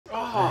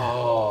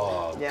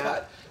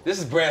This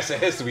is Branson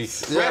history.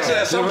 Branson,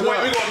 at some point,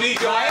 we're gonna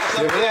need your ass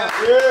up there.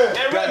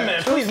 Hey,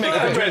 Redman, please make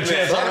a Redman.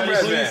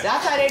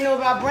 That's how they know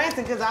about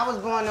Branson, because I was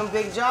blowing them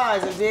big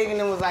jars, and Big and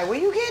them was like, where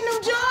you getting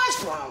them jars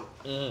from?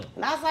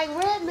 And I was like,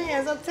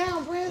 Redman's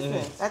uptown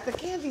Branson, at the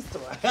candy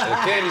store. The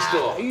candy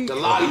store, the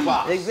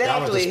lollipops.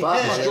 Exactly.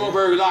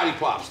 Strawberry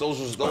lollipops. Those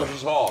was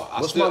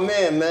hard. What's my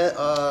man?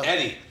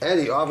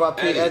 Eddie.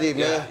 R.I.P. Eddie,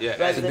 man. Yeah.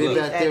 That's a big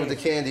back there with the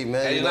candy,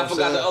 man. Eddie, and I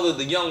forgot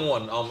the young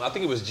one. I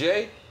think it was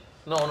Jay.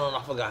 No,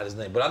 I forgot his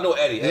name. But I know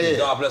Eddie. Eddie,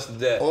 God bless the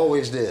dead.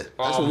 Always there.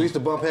 That's when we used to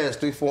bump heads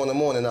 3, 4 in the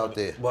morning out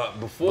there. But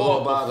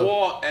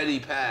before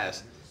Eddie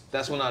passed,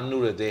 that's when I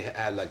knew that they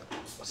had like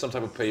some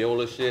type of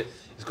payola shit.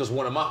 It's because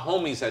one of my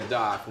homies had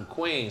died from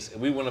Queens,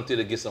 and we went up there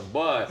to get some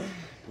bud.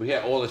 We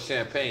had all the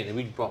champagne, and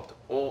we bought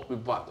all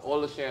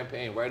the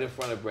champagne right in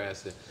front of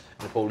Branson,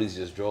 and the police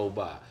just drove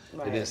by.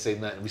 Right. They didn't say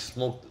nothing. We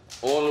smoked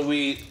all the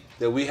weed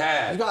that we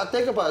had. You gotta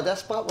think about it. That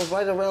spot was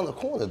right around the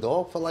corner,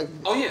 dog. For like,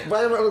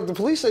 right around the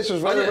police station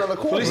was right around the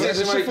corner. Police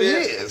station right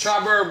there.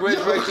 Tri-Borough Bridge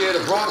right there.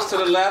 The Bronx to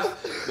the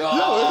left.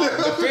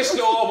 The fish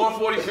store,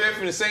 145th,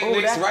 and the St.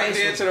 Nick's right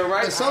there to the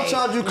right. And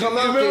sometimes you come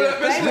out there,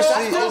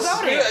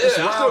 it's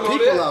wild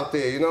people out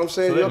there. You know what I'm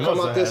saying? You'll come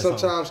out there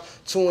sometimes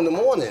 2 in the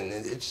morning,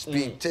 and it just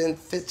be 10,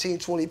 15,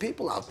 20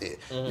 people out there.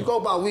 You go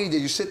buy weed there,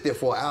 you sit there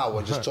for an hour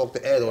and just talk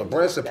to Ed, or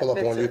Branson pull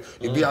up on you.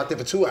 You be out there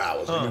for 2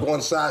 hours. You go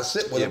inside,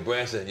 sit with him.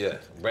 Branson.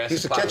 He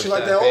used to catch you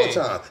like that all the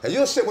time. And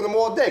you'll sit with him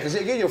all day, because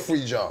he'll give you a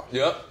free job.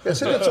 Yep. Yeah,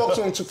 sit there and talk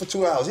to him for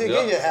 2 hours. He'll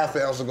give you a half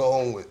ounce to go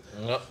home with.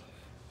 Yep.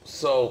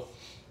 So,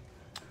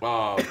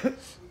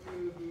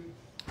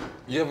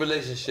 your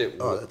relationship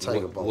with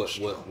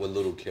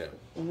Lil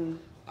Kim,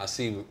 I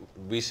see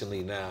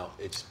recently now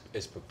it's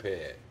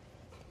prepared.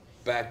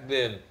 Back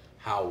then,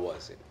 how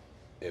was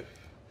it?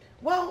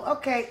 Well,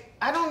 okay,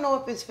 I don't know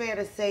if it's fair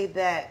to say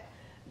that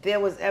there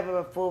was ever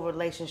a full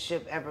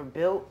relationship ever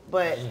built,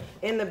 but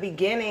in the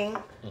beginning,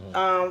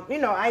 you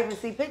know, I even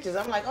see pictures.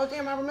 I'm like, oh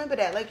damn, I remember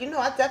that. Like, you know,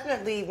 I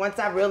definitely, once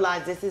I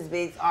realized this is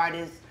Big's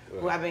artist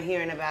who I've been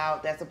hearing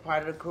about, that's a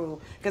part of the crew,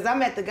 because I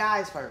met the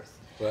guys first.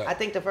 Right. I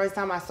think the first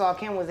time I saw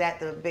Kim was at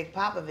the Big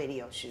Papa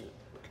video shoot.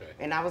 Okay.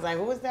 And I was like,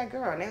 who is that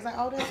girl? And they was like,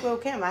 oh, that's Lil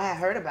Kim. I had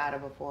heard about her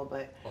before,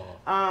 but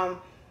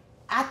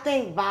I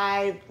think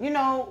by, you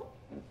know,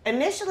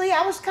 initially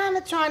I was kind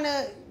of trying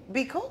to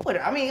be cool with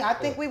her. I mean, I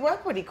think we were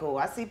pretty cool.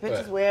 I see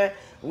pictures where,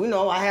 you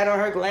know, I had on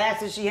her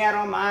glasses, she had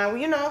on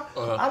mine. You know,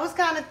 I was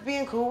kind of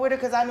being cool with her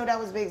because I knew that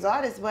was Big's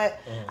artist, but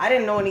I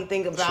didn't know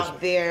anything about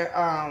their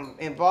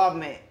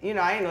involvement. You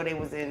know, I didn't know they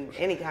was in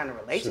any kind of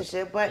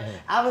relationship, but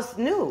I was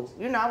new.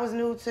 You know, I was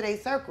new to their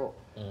circle.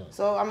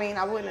 So, I mean,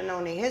 I wouldn't have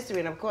known their history,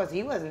 and of course,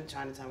 he wasn't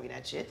trying to tell me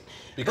that shit.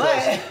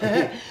 Because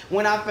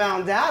when I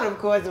found out, of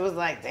course, it was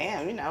like,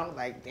 damn, you know,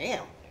 like,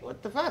 damn.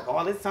 What the fuck?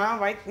 All this time,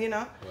 right? You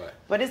know? Right.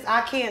 But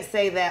I can't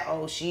say that,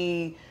 oh,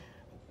 she,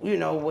 you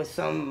know, was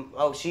some,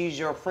 oh, she's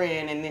your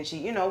friend, and then she,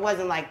 you know, it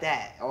wasn't like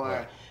that.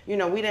 Or, you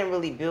know, we didn't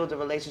really build a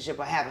relationship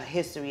or have a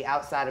history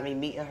outside of me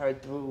meeting her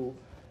through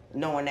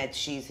knowing that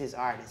she's his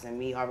artist and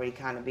me already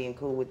kind of being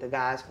cool with the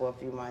guys for a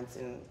few months.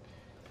 And,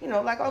 you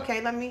know, like, okay,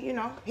 let me, you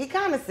know, he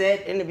kind of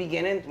said in the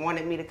beginning,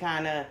 wanted me to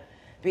kind of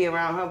be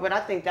around her, but I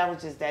think that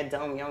was just that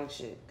dumb young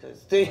shit,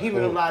 because then he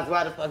realized,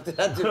 why the fuck did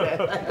I do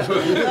that?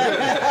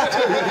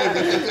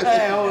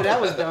 Hey, oh, that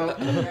was dumb.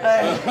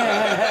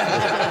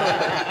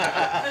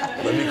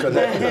 Let me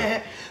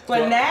connect.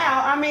 But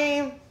now, I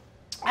mean,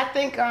 I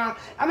think, I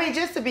mean,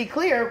 just to be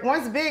clear,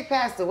 once Big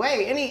passed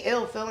away, any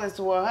ill feelings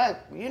toward her,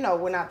 you know,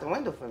 went out the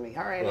window for me.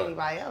 Her and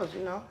anybody else,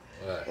 you know.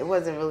 It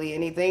wasn't really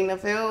anything to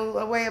feel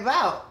a way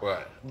about.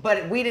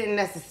 But we didn't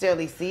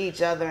necessarily see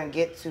each other and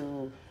get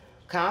to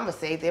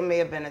conversate. There may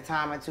have been a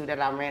time or two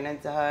that I ran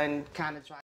into her and kind of tried